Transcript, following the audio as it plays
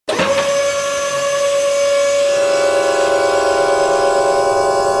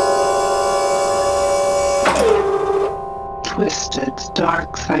Twisted's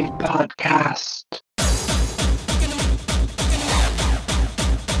Darkside podcast.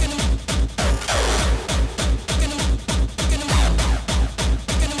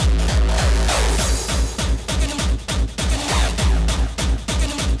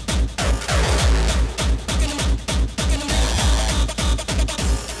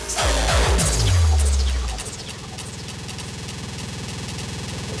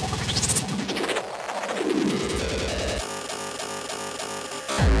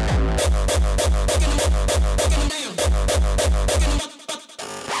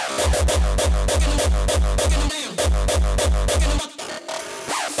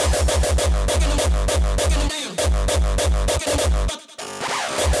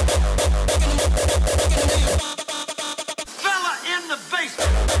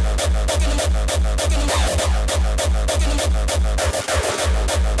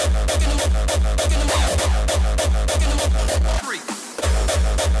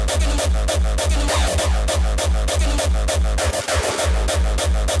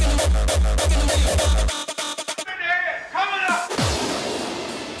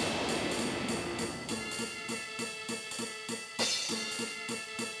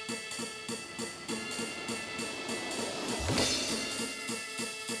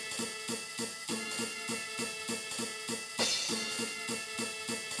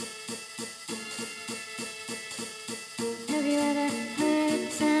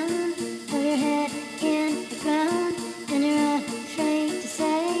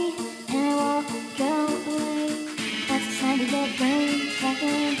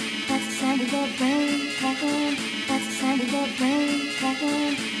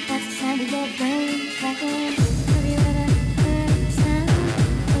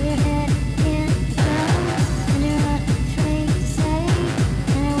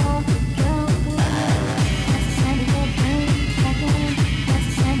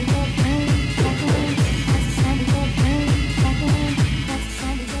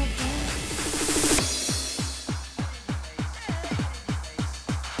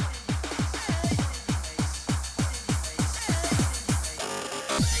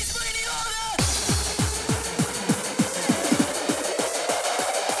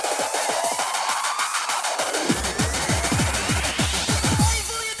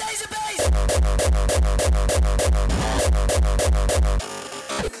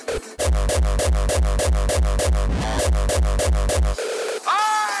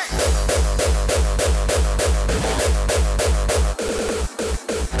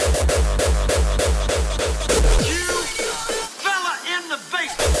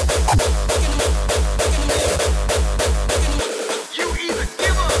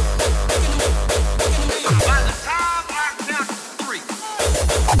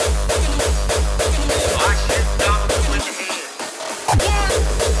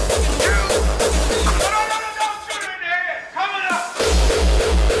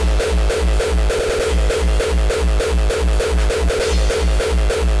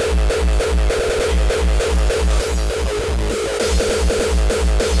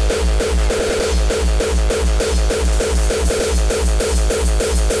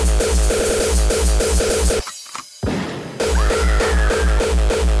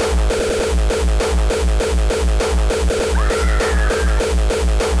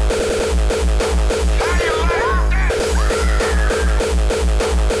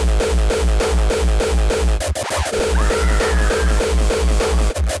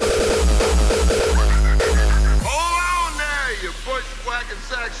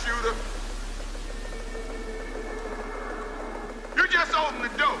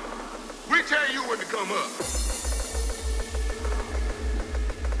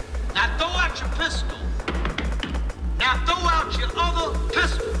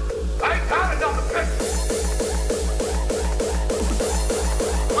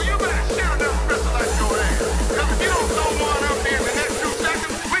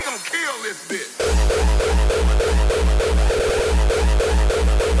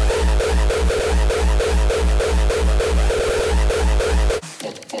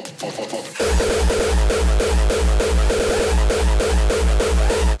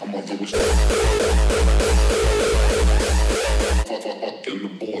 in the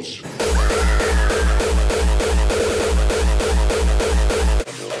boss.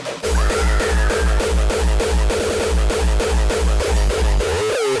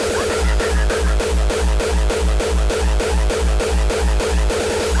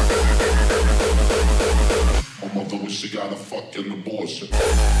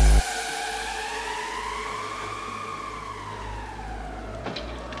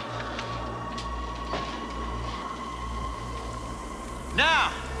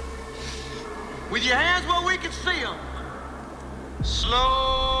 slowly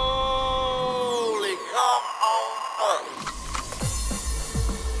come on up.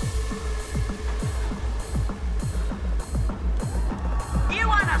 You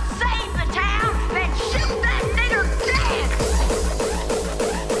wanna save the town? Then shoot that nigger dead!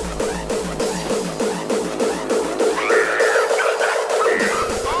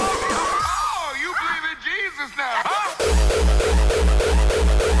 Oh, you believe in Jesus now, huh?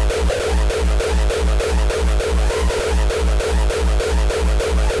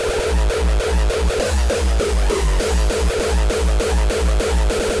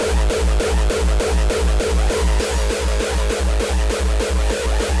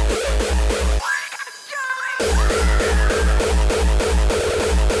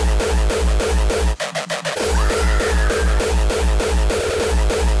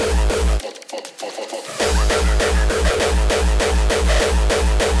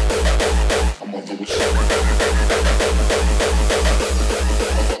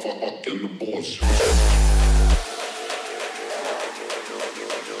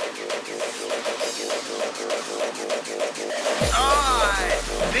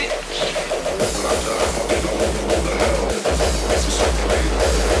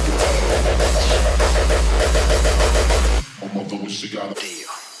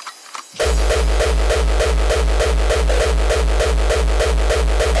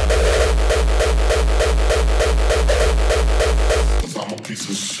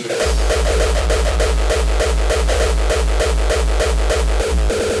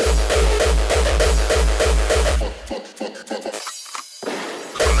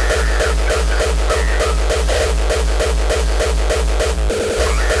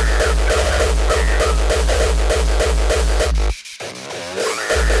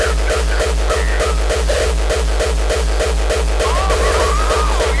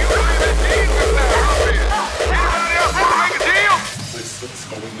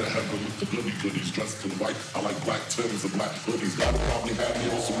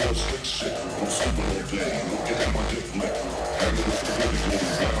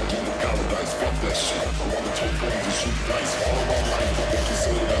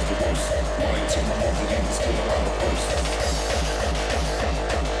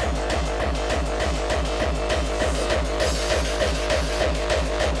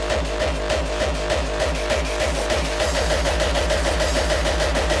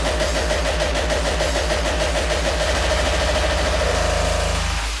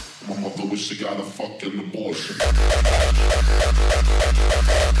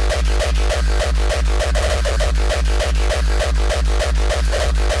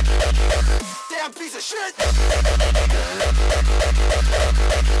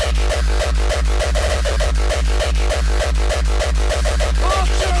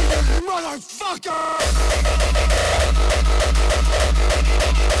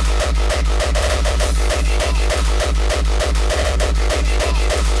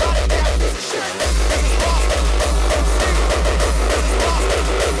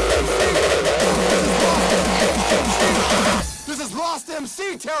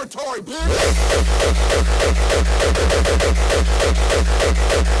 Territory, bitch!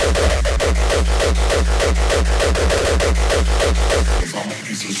 I'm a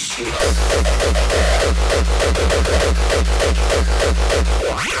piece of shit.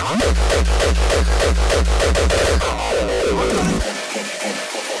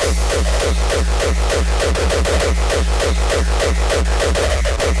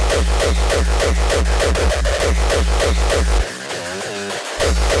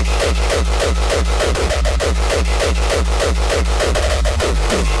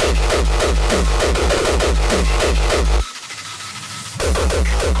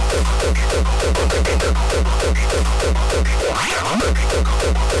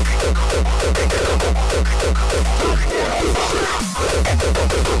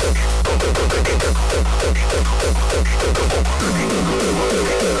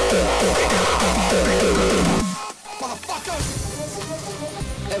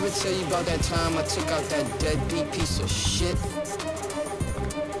 Ever tell you about that time I took out that deadbeat piece of shit?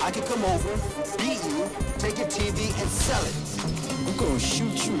 I can come over, beat you, take your TV and sell it. I'm gonna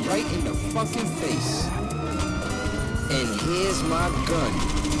shoot you right in the fucking face. And here's my gun.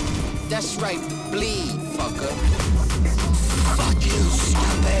 That's right, bleed, fucker. Fuck you,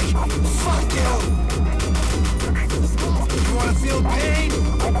 stupid! Fuck you! You wanna feel pain?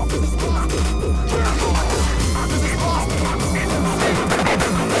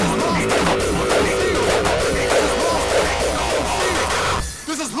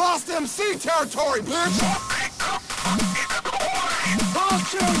 This is Lost MC territory, bitch! Fuck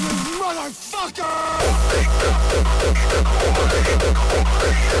kill you, motherfucker!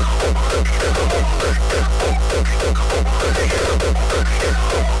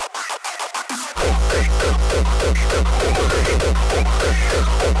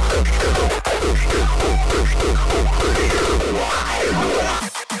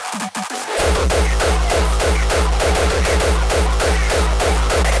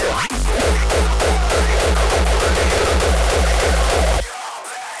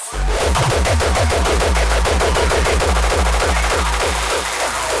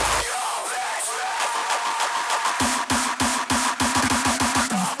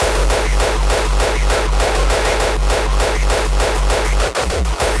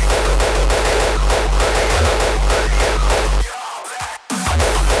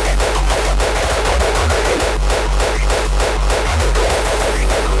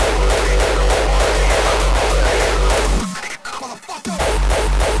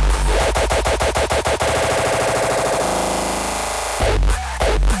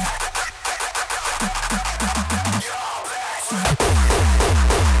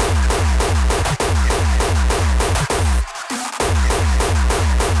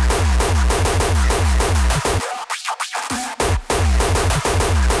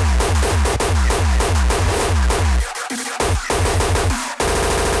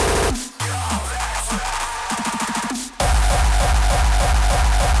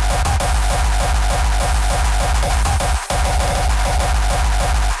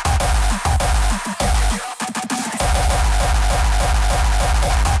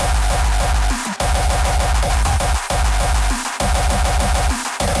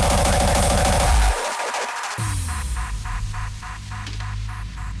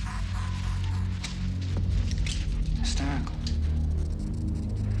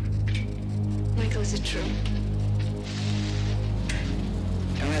 Michael, is it true?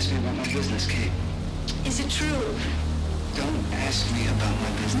 Don't ask me about my business, Kate. Is it true? Don't ask me about my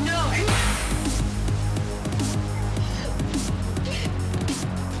business. No!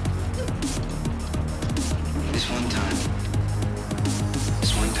 This one time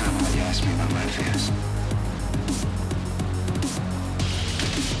why you ask me about my affairs.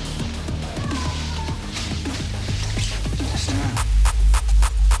 Stop.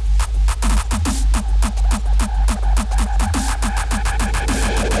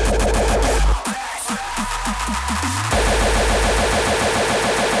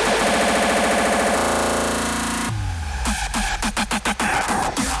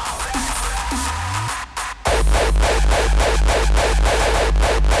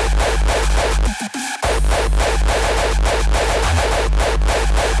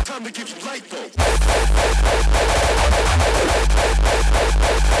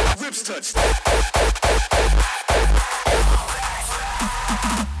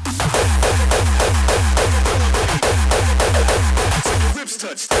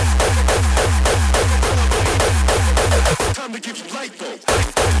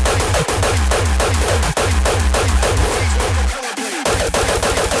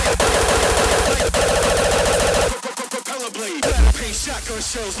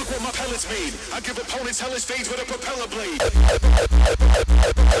 Shells, look what my pellets made. I give opponents hellish fades with a propeller blade.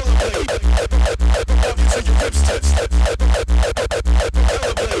 Love you till your ribs touch.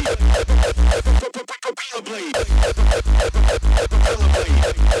 Propeller blade. Propeller blade. Propeller blade.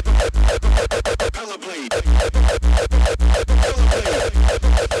 Propeller blade. Propeller blade.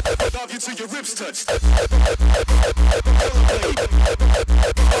 Love you till your ribs touch. Propeller blade.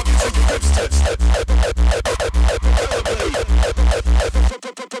 Love you till your ribs touch. Propeller blade.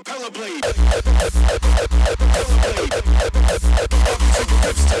 Propeller blade. Propeller blade. Till your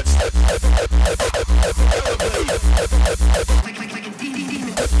ribs touch. Propeller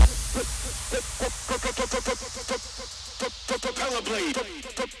blade. Propeller blade.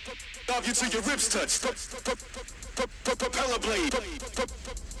 Love you till your ribs touch. Propeller blade.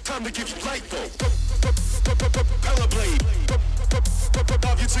 Time to give you light though. Propeller blade.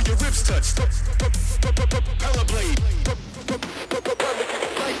 Love you till your ribs touch. Propeller blade.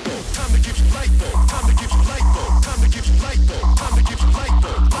 Time to give you light though. Time to give you light though. Time to give you light though. Time to give you light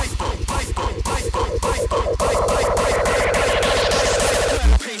though. Light though. Light though. Light though. Light though.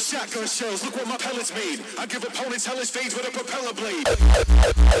 Paint shotgun shells. Look what my pellets made. I give opponents hellish fades with a propeller blade.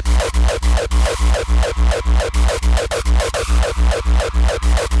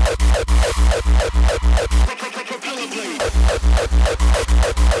 Propeller blade.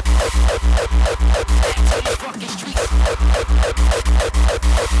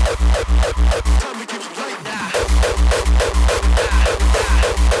 Time to give you light now.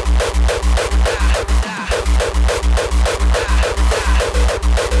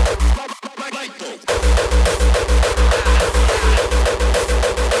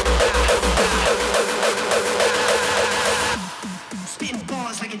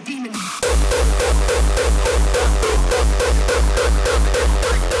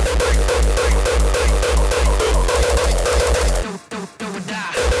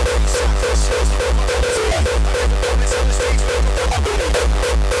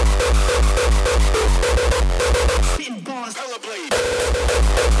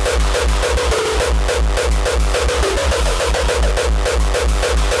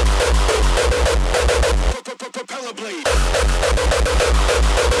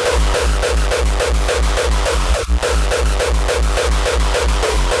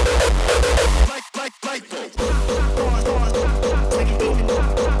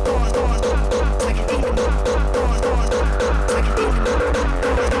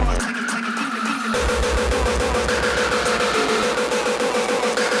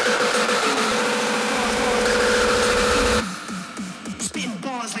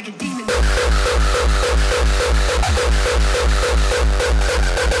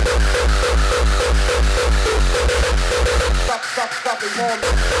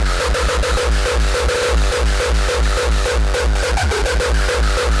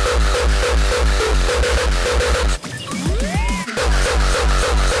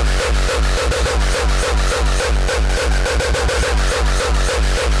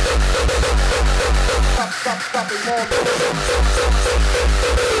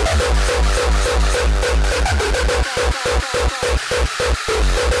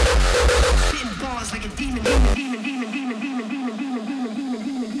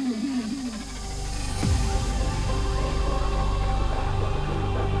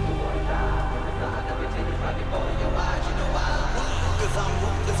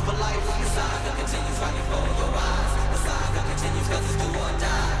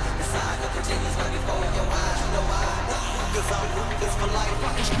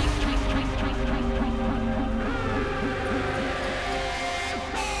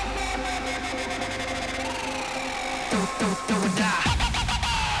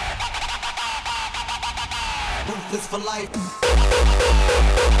 Ruthless for life.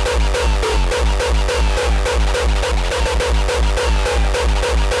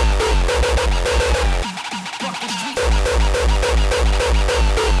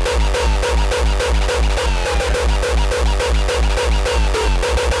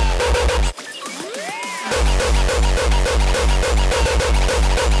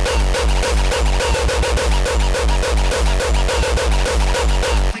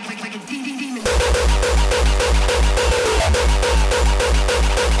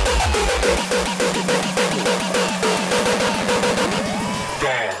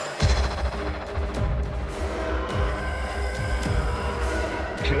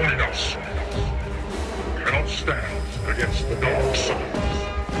 Join us. Cannot stand against the dark side.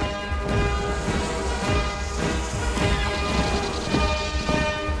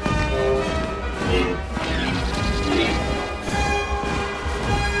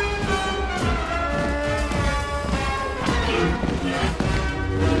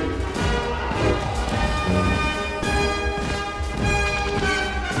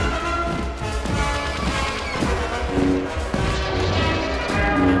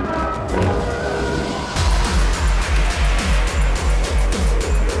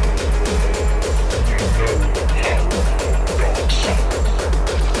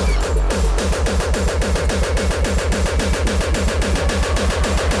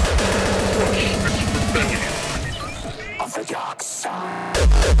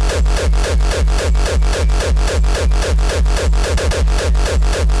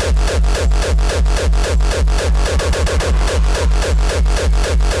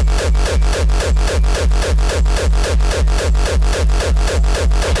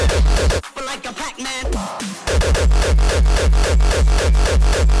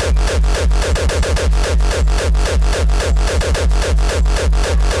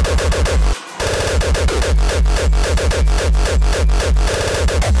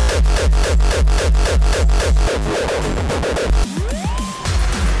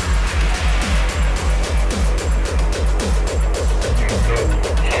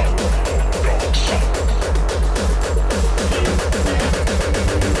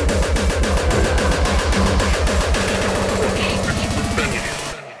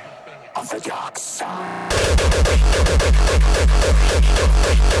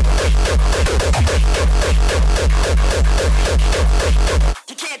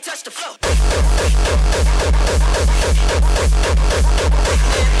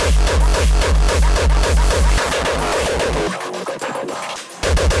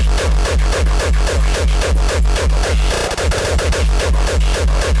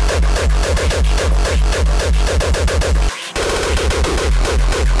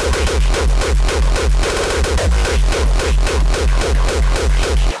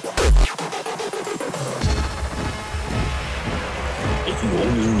 If you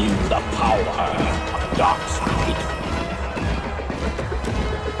only knew the power of Darkside.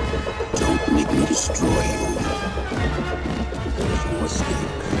 Don't make me destroy you. There's no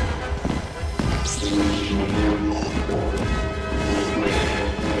escape.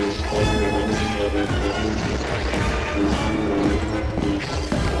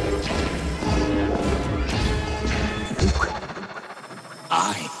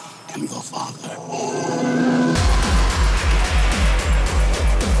 I am your father.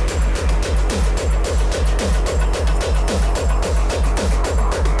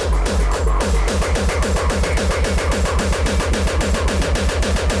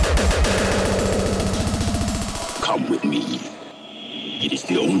 Come with me. It is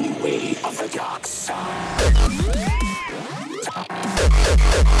the only way of the dark side. You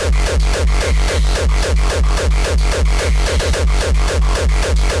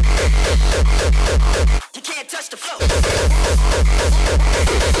can't touch the flow.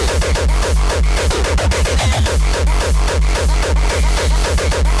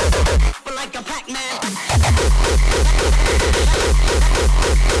 But like a Pac-Man.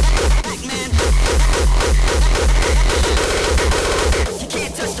 Pac-Man. You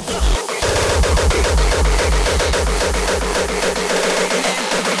can't touch the flow.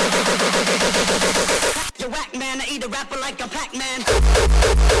 You're whack, man. I eat a rapper like a Pac-Man.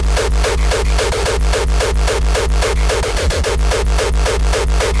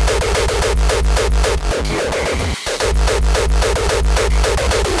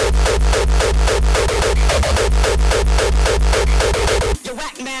 You're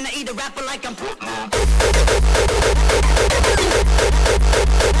whack, man. I eat a rapper like I'm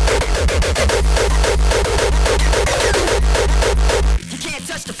You can't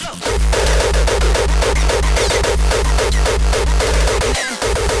touch the flow.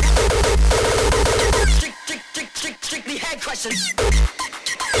 Strictly head questions.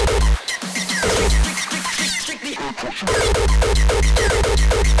 Strictly head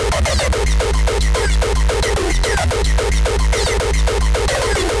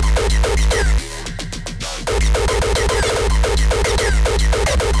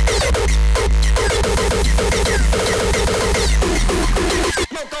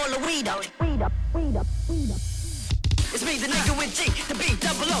Smoke all the weed out. It's me, the nigga with G, the B,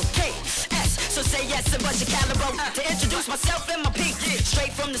 double O, K, S. So say yes and bust your caliber to introduce myself and my peak.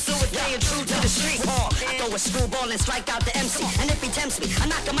 Straight from the sewer, staying true to the street. I throw a screwball and strike out the MC. And if he tempts me, I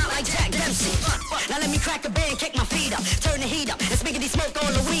knock him out like Jack Dempsey. Now let me crack a beer and kick my feet up. Turn the heat up and spiggity smoke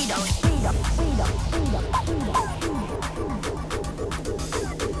all the weed out.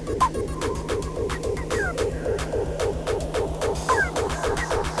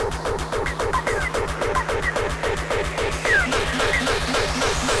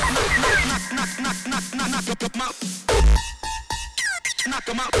 Knock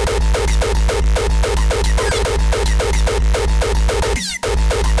 'em out.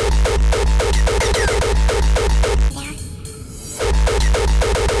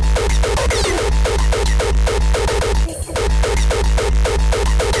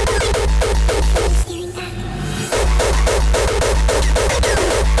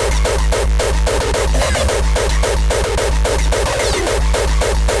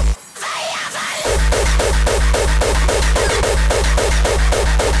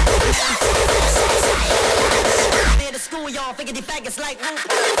 Near the school, y'all figure faggots like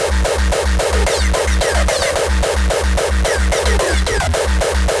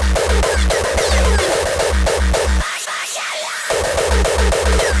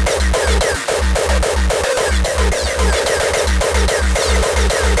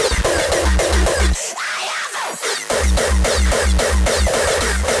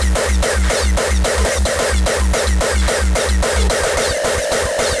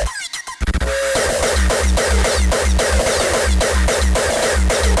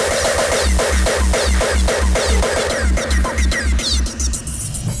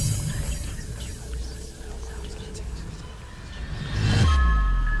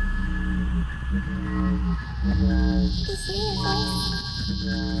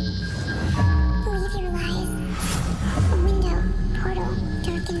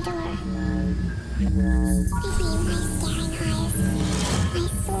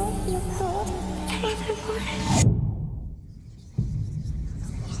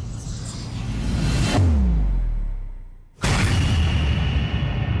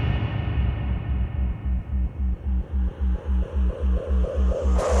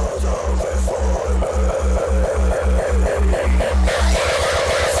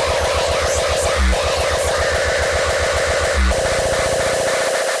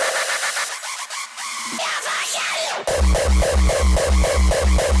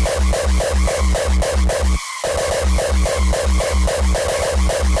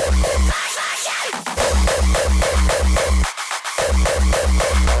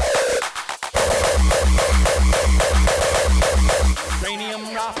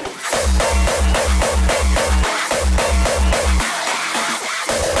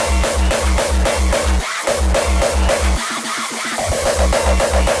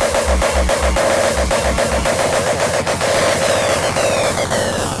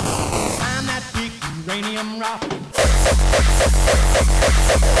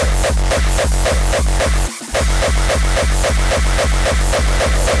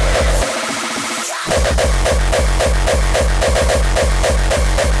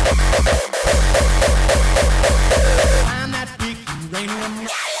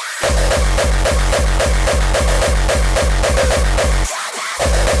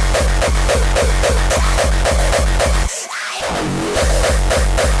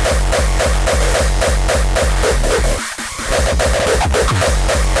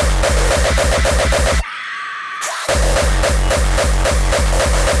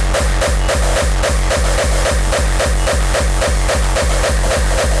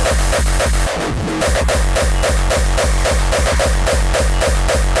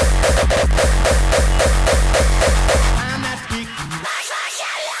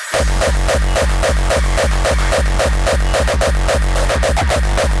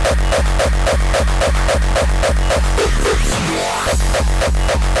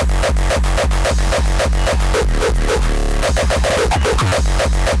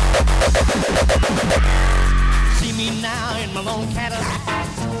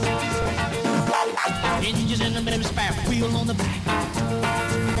Hinges in the middle, spare wheel on the back.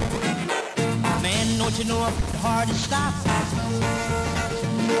 Man, don't you know it's hard to stop.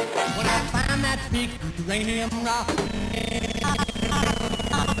 When I find that big uranium rock.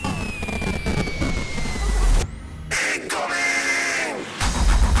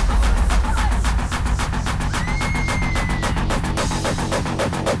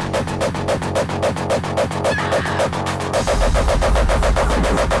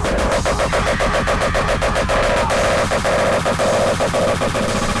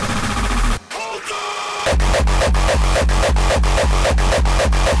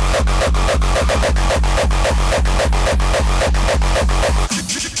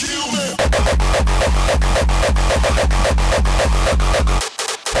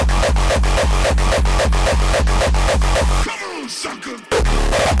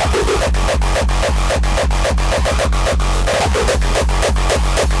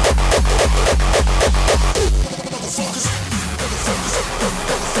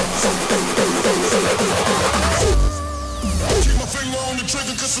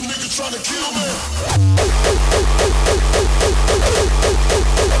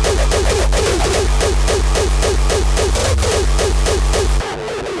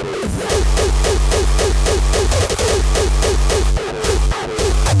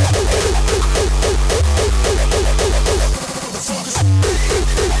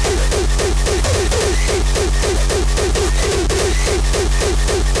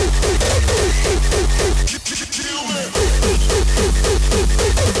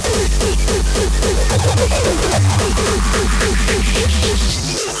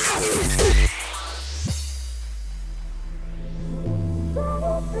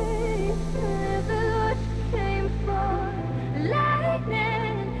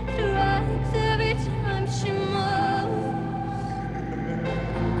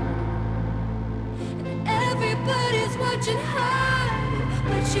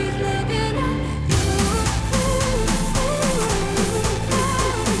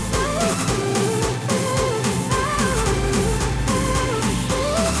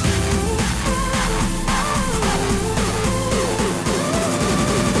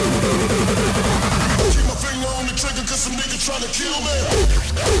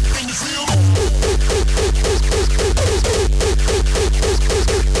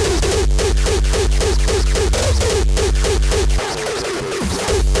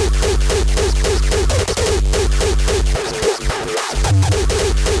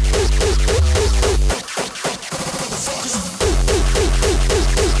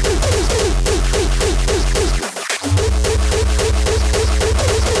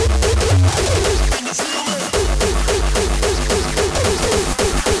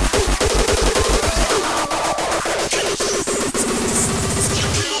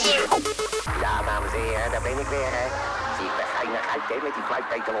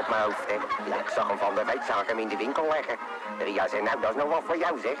 Nou, dat is nog wel voor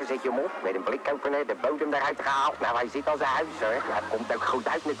jou, zeg. Zet je hem op, met een blikopener, de bodem eruit gehaald. Nou, hij zit als een huis, hoor. Ja, het komt ook goed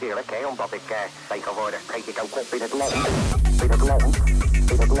uit natuurlijk, hè. Omdat ik tegenwoordig treed ik ook op in het land. In het land.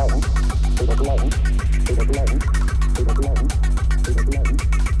 In het land. In het land. In het land. In het land. In het land. In het land.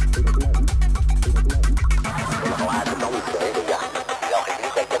 In het land. En nog wel aardig dansen, hè. Ja. Wel geen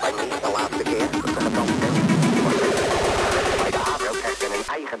niet bij mij de laatste keer. Dat ze gedanst hebben. Bij de AVRO krijgt ze een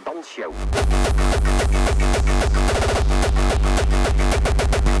eigen dansshow.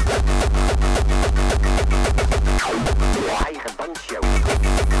 Eigen dansshow.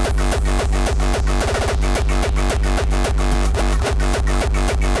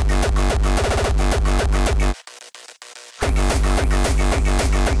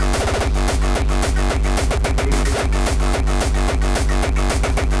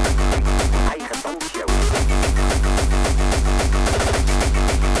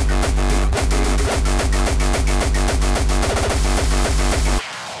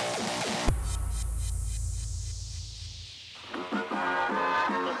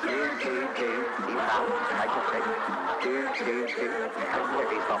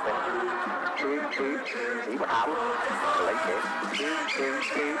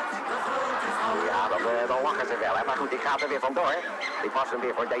 Dan lachen ze wel, hè? Maar goed, ik ga er weer vandoor. Dit was hem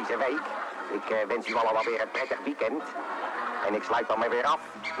weer voor deze week. Ik wens u allemaal weer een prettig weekend. En ik sluit dan maar weer af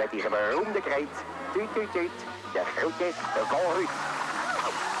met die beroemde kreet. Tuut, tuut, tuut. De groetjes, de Kolruut.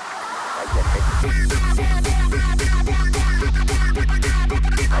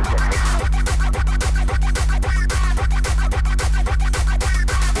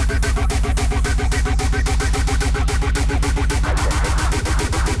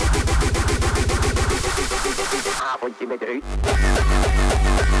 Avondje met Ruud.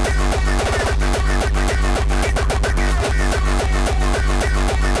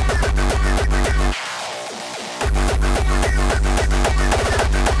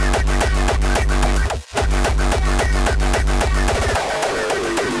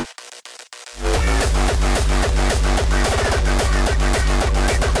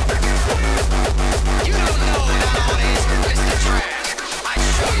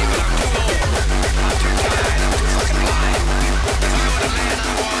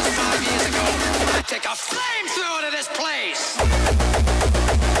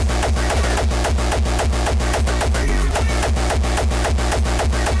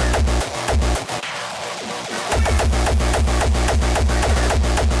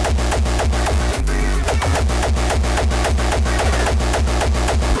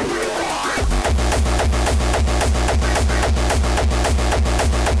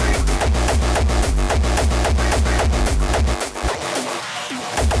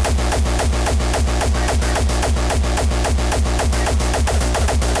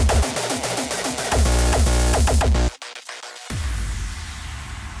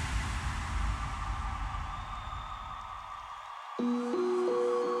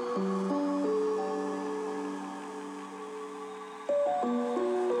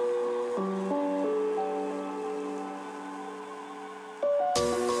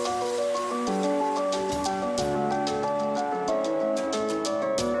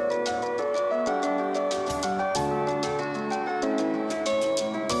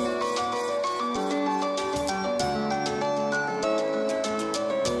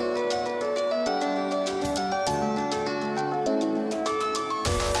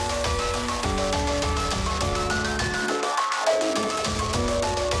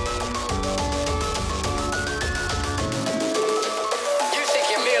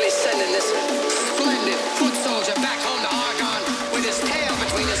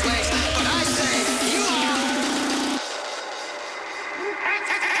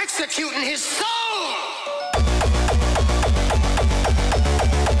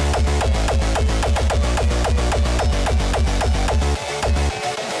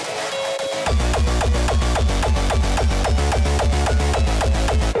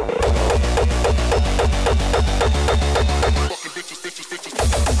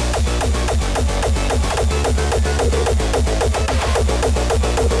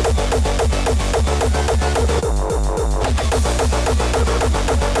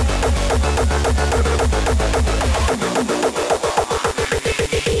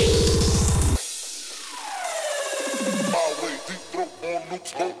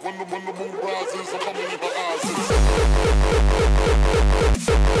 when the moon rises, I'm coming in her eyes.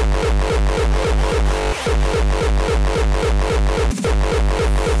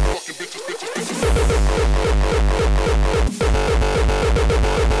 Fucking bitches, bitches, bitches.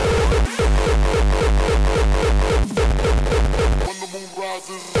 When the moon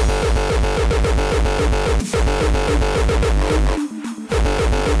rises.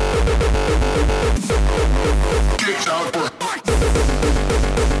 Get out for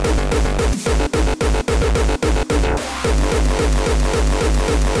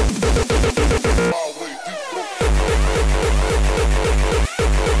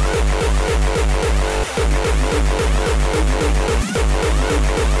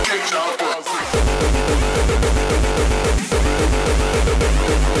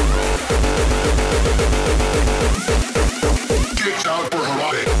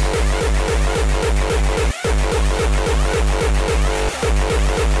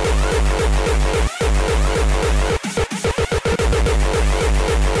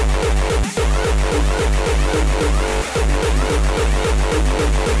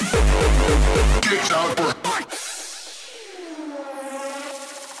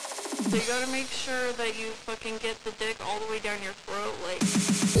So you gotta make sure that you fucking get the dick all the way down your throat, like...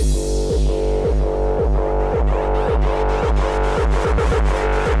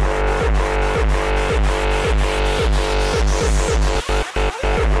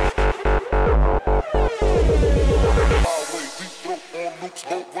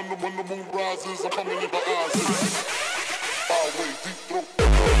 When the moon rises, I'm coming in the eyes. Highway, deep throat.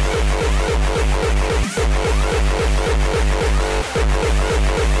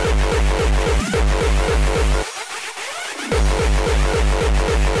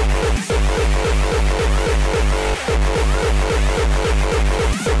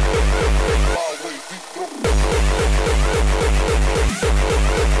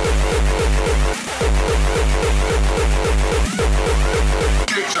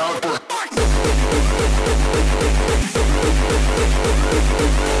 Get out for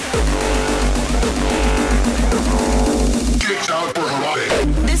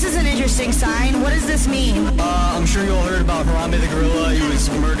This is an interesting sign. What does this mean? I'm sure you all heard about Harambe the gorilla. He was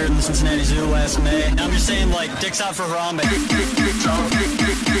murdered in the Cincinnati Zoo last May. I'm just saying, like, dicks out for Harambe. Get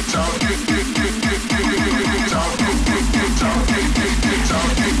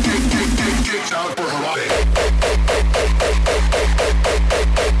out for Harambe.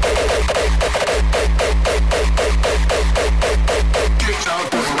 Get out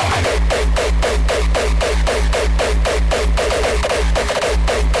for Harambe.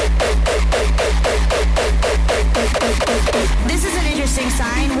 This is an interesting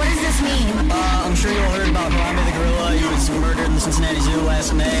sign. What does this mean? I'm sure you all heard about Harambe the gorilla. He was murdered in the Cincinnati Zoo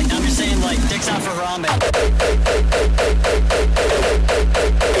last May. I'm just saying, like, dicks out for Harambe.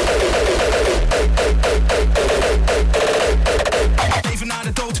 Even naar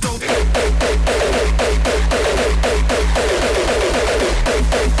de dood, dood.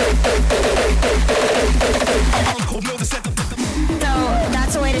 So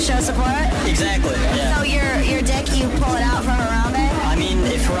that's a way to show support? Exactly, yeah. So your dick, you pull it out for Harambe? I mean,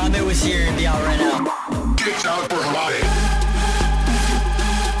 if Harambe was here, he'd be out right now. Get out for Harambe.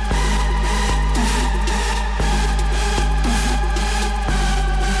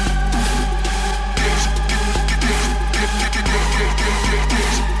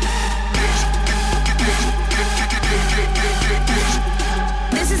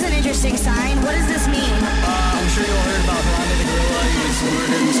 This is an interesting sign. What does this mean? I'm sure you all heard about Harambe the gorilla. He was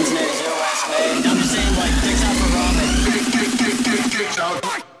murdered in the Cincinnati Zoo last May. I'm just saying, like, dicks out for Harambe. Get out.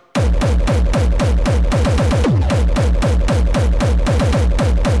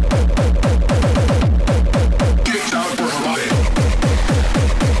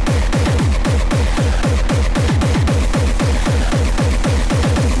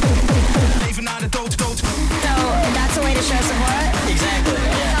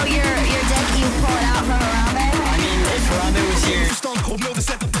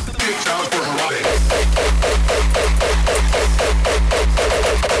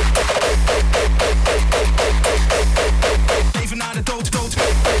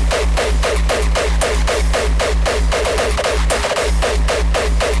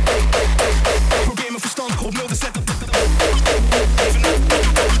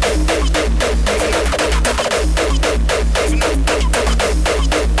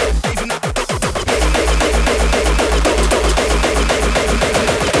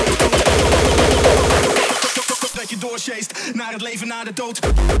 Naar het leven, naar de dood.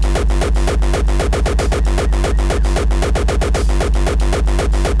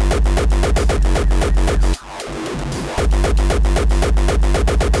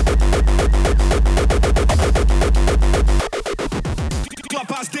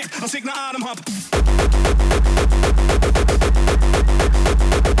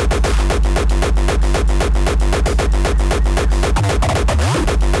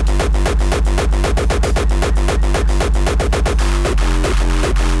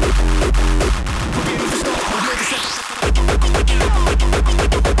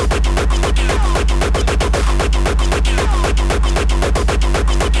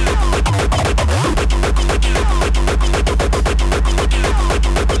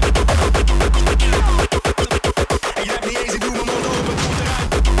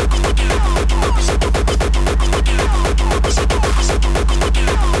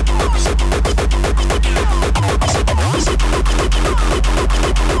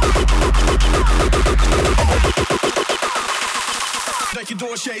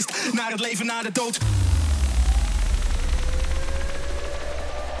 doorchased. Naar het leven, naar de dood.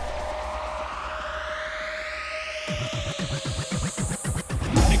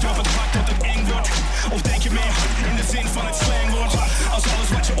 Ik durf het hard tot het eng wordt. Of denk je meer in de zin van het slangwoord? Als alles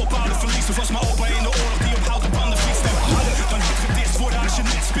wat je ophoudt verliest. Of was mijn opa in de oorlog die op houten banden fietst. Dan moet gedist worden als je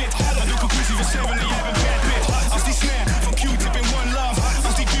net spit. Dan doe conclusie van 7 en jij bent Brad Pitt. Als die snare van Q-tip in One Love.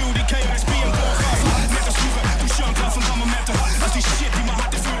 Als die beauty KSB en doorgaf. Net als vroeger, toen Jean-Claude van Damme met als die shit die mijn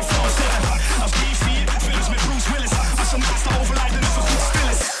hart in vuur en vlam zetten. Als die 4 films met Bruce Willis. Als ze naast de overlijden en even goed stil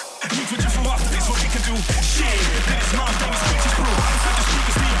is. Niet wat je verwacht, is wat ik het doe. Shit, dit is mijn famous bitches brew. Uit de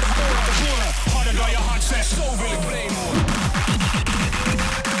speakers die je oren te horen. Harder dan je hart zegt, zo wil ik brain horen.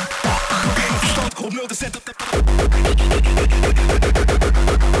 Game of verstand op 0 te zetten.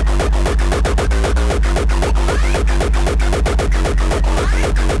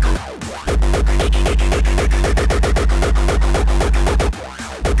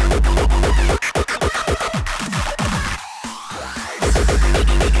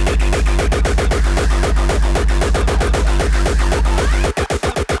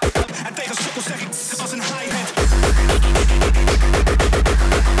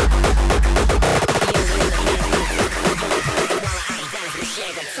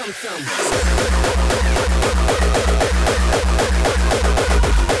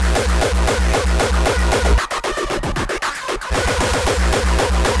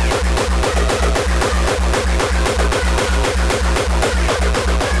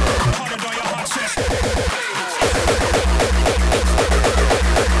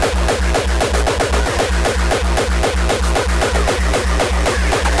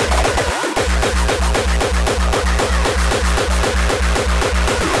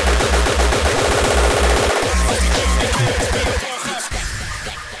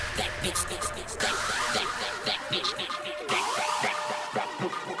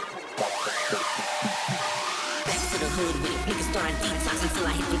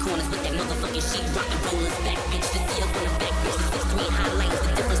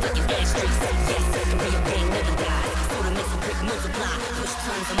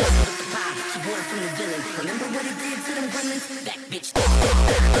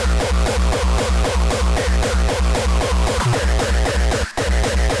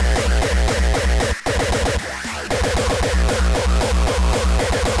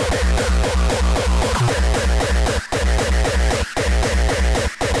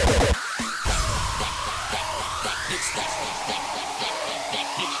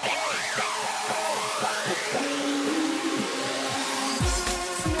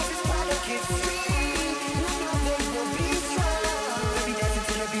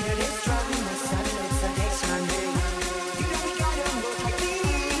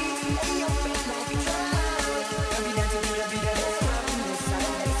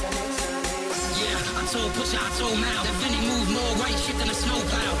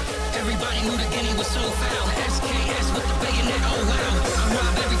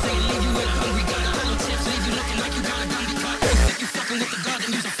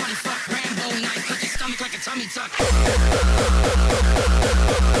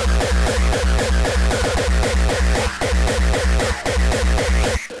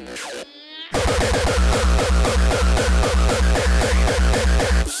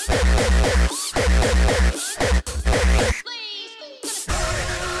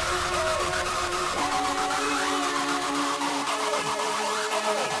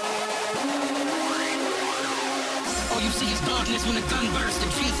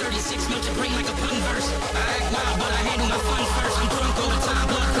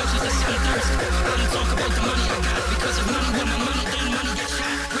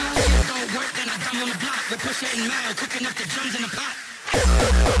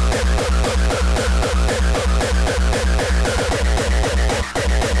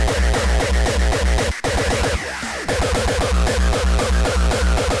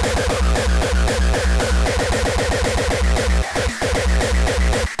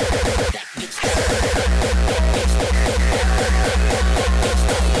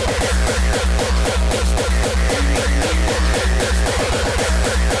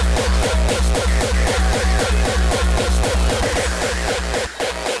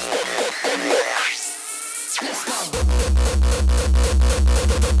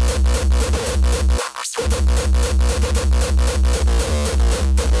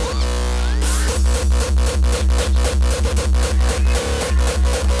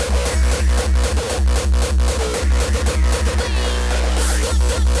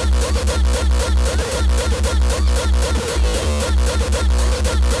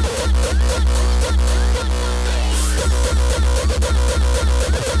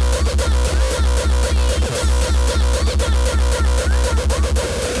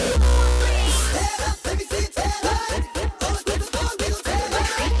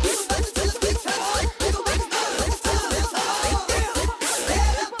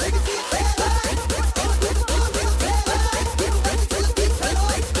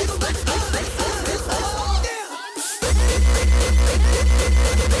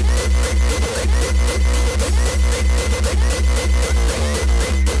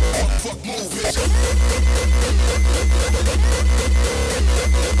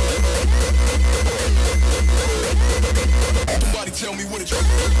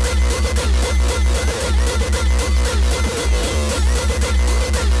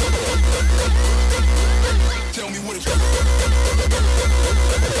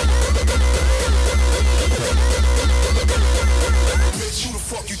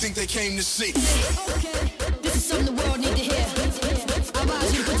 came to see. This is something the world need to hear. I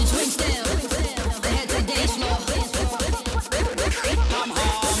rise you to put your drinks down. The head to the dance floor. Come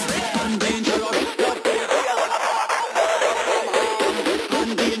home, I'm dangerous. I'm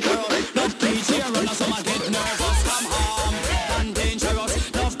dangerous. Love DJ runner, so I get nervous. Come home, I'm dangerous.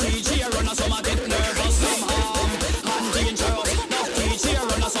 Love DJ runner, so I get nervous. Come home, I'm dangerous. Love DJ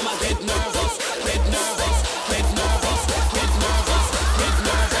runner, so I get nervous. Get nervous, get nervous, get nervous, get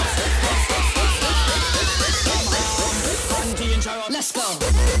nervous. Come home, I'm dangerous. Let's go.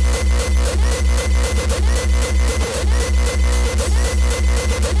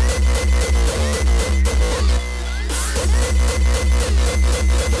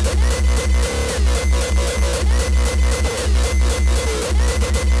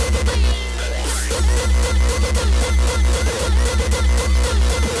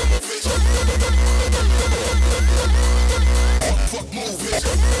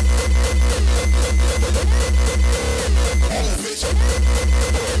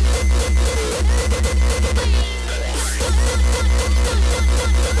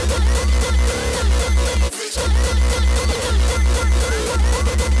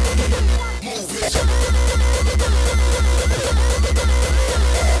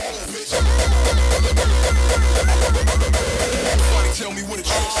 Tell me what it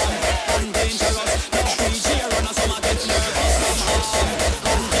is. I'm dangerous. DJ runner, so I get nervous.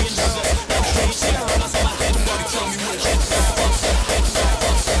 I'm dangerous. DJ runner, so I get nervous. Tell me what it is.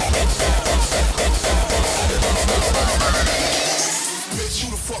 Bitch, who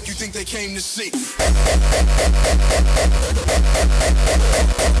the fuck you think they came to see?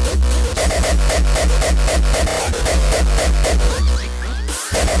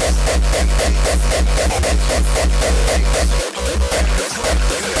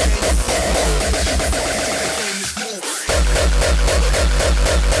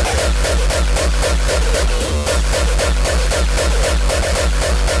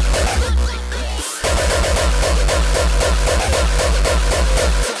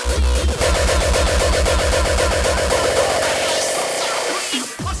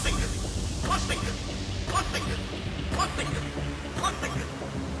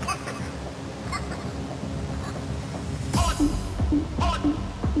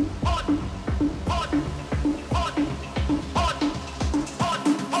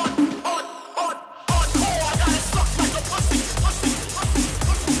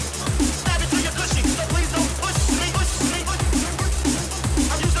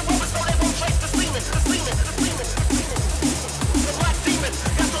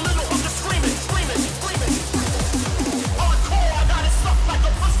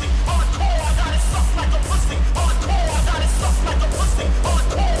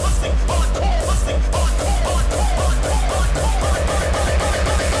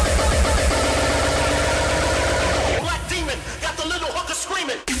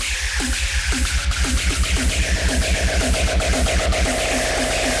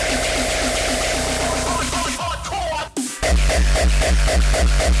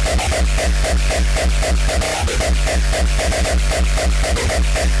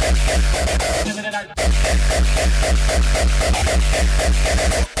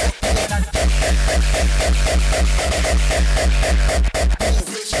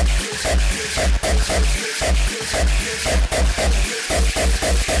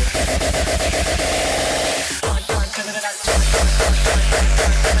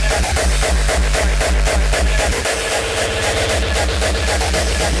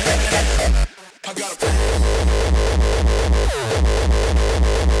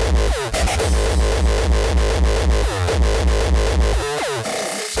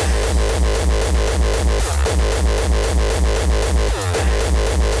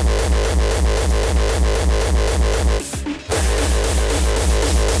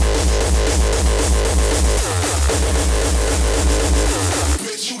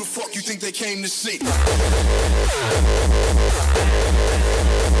 Came to see.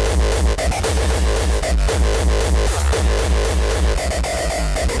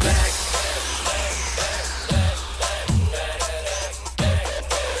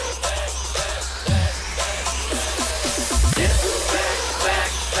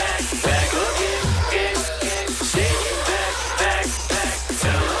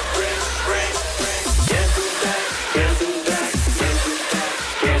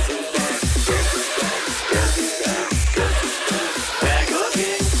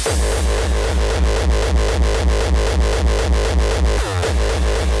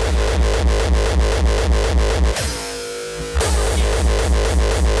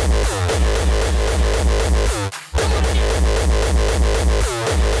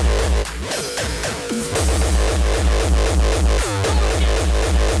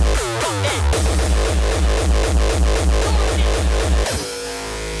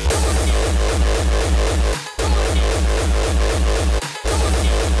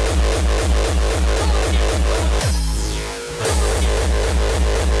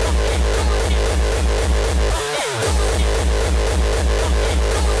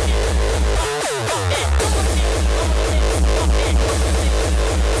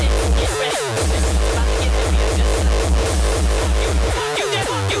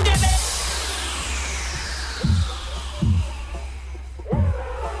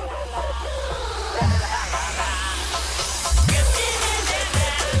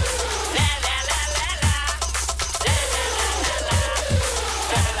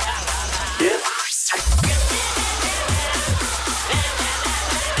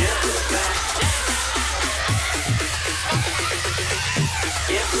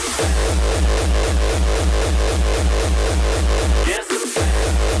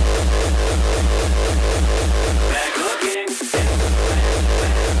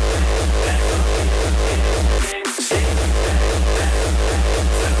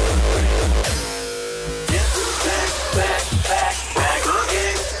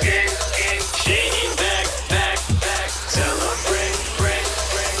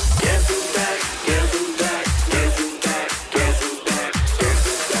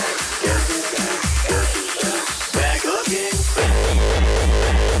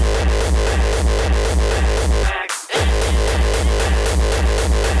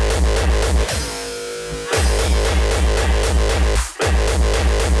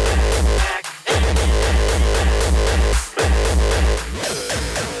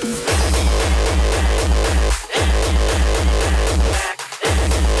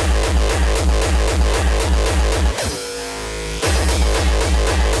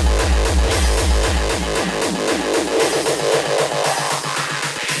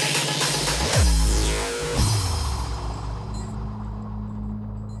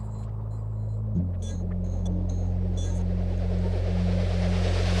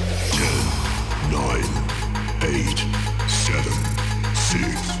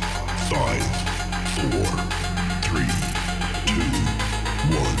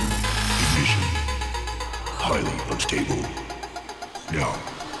 table. Now,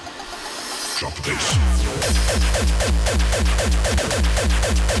 drop the bass.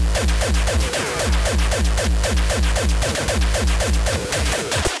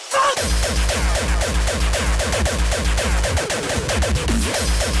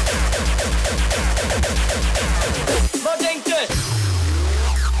 Wat denkt u?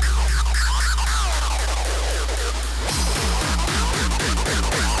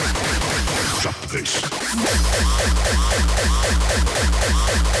 Drop the bass.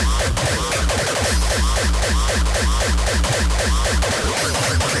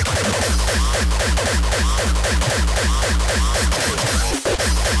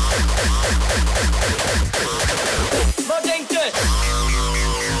 Wat denkt u?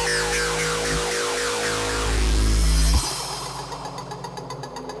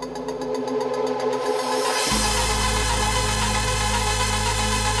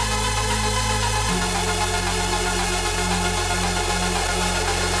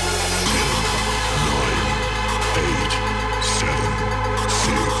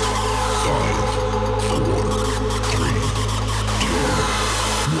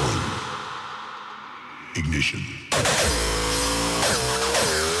 Ignition.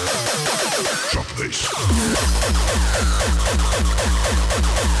 Drop the bass.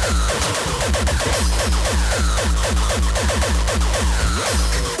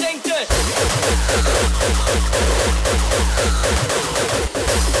 Denkt u?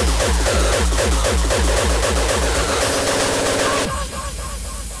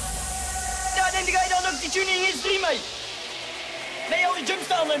 Ja, neem jij dan ook die tuning in 3 mee? Nee, al die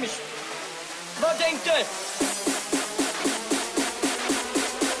jumpstyle nummers. Wat denkt u?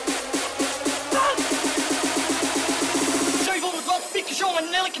 Ah! 700 watt speakers, jongen,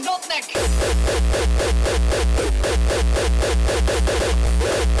 en elke notnek.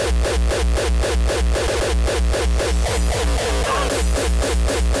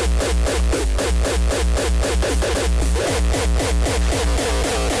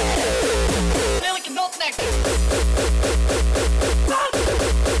 Elke notnek.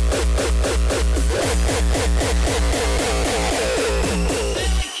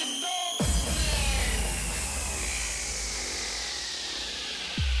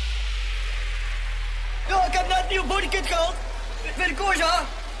 Ja, ik heb net een nieuw bodykit gehad. Met de Corsa.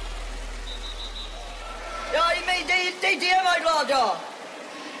 Ja, hiermee DTM uitlaat, ja.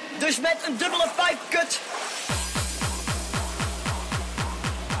 Dus met een dubbele pijpkut.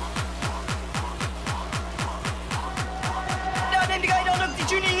 Ja, neem jij dan ook die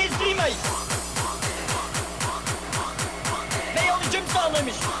tuning in 3 mee? Nee, al die jumpstyle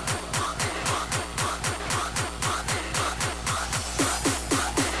nummers.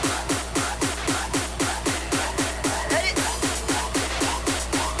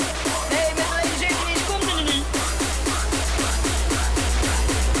 Nee, met alleen 17 komt er niet.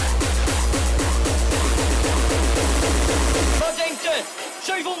 Wat denkt u?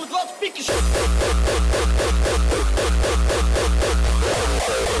 700 watt speakers.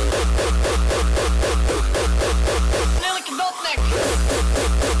 Elke notnek.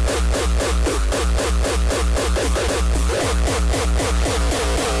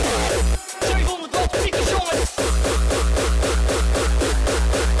 Watt speakers, jongen.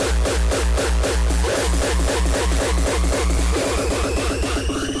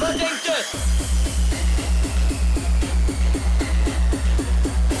 Wat denkt u?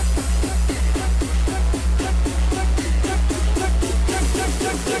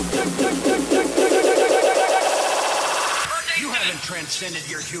 You haven't transcended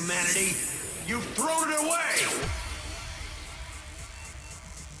your humanity. You've thrown it away.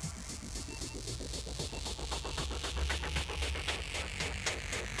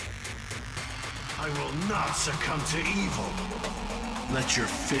 I will not succumb to evil. Let your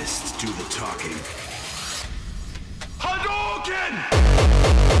fists do the talking. Hadouken!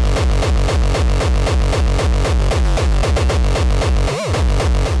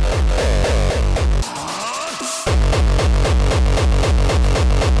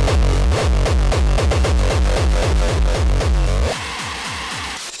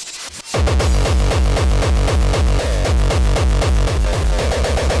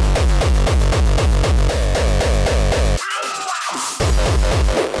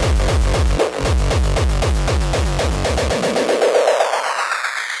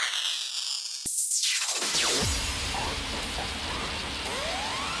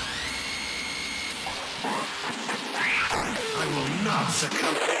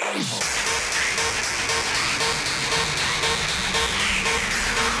 Succumb to evil.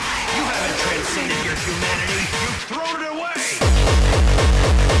 You haven't transcended your humanity. You've thrown it away.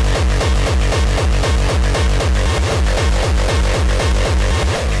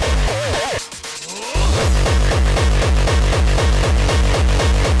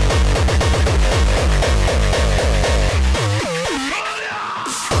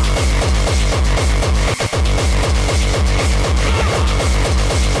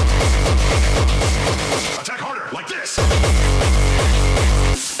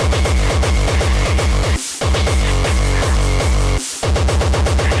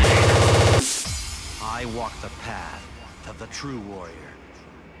 walk the path of the true warrior.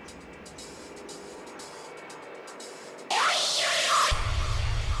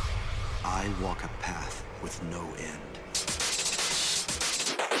 I walk a path with no end.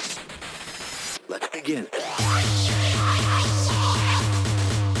 Let's begin.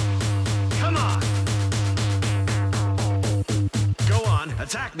 Come on! Go on,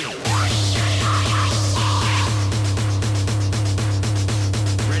 attack me!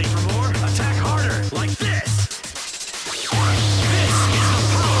 Ready for more? Attack harder, like this! This is the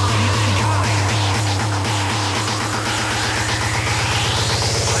power of mankind!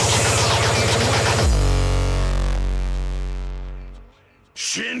 I cannot allow you to win!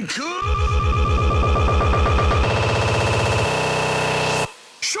 Shinku!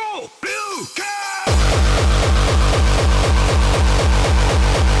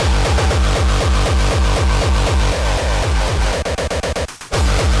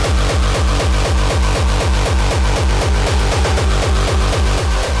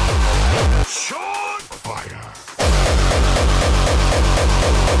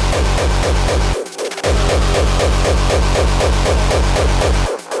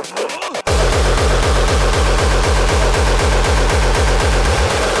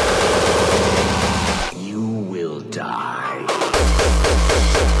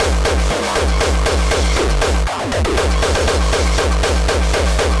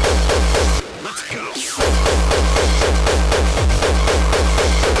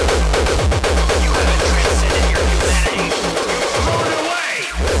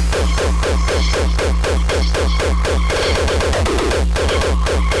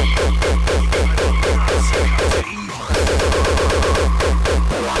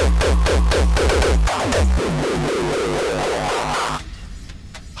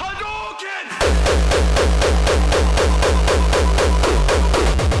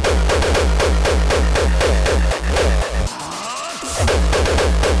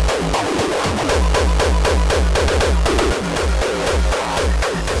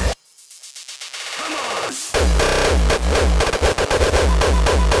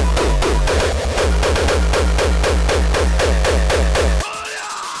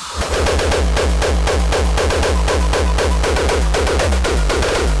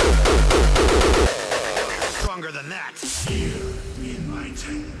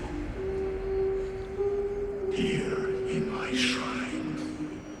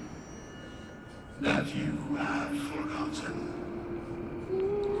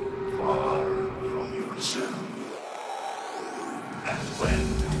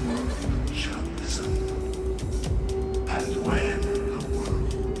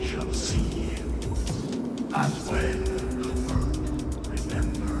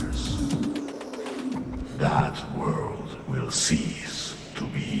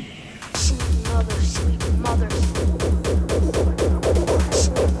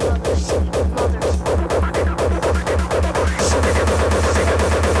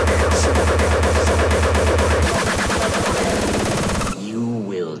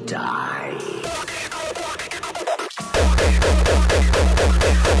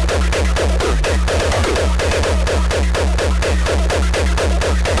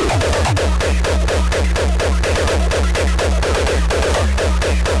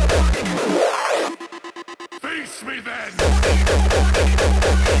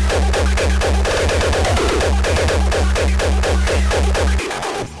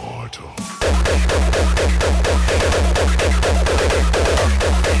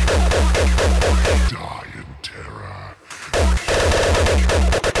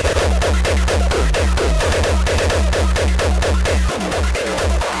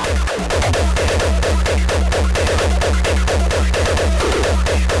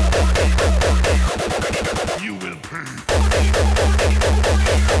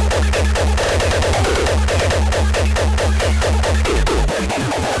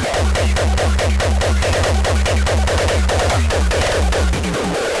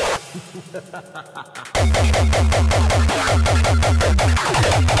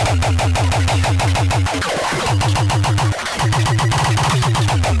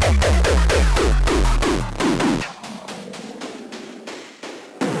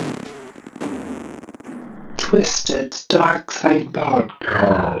 Twisted Darkside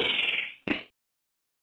Podcast.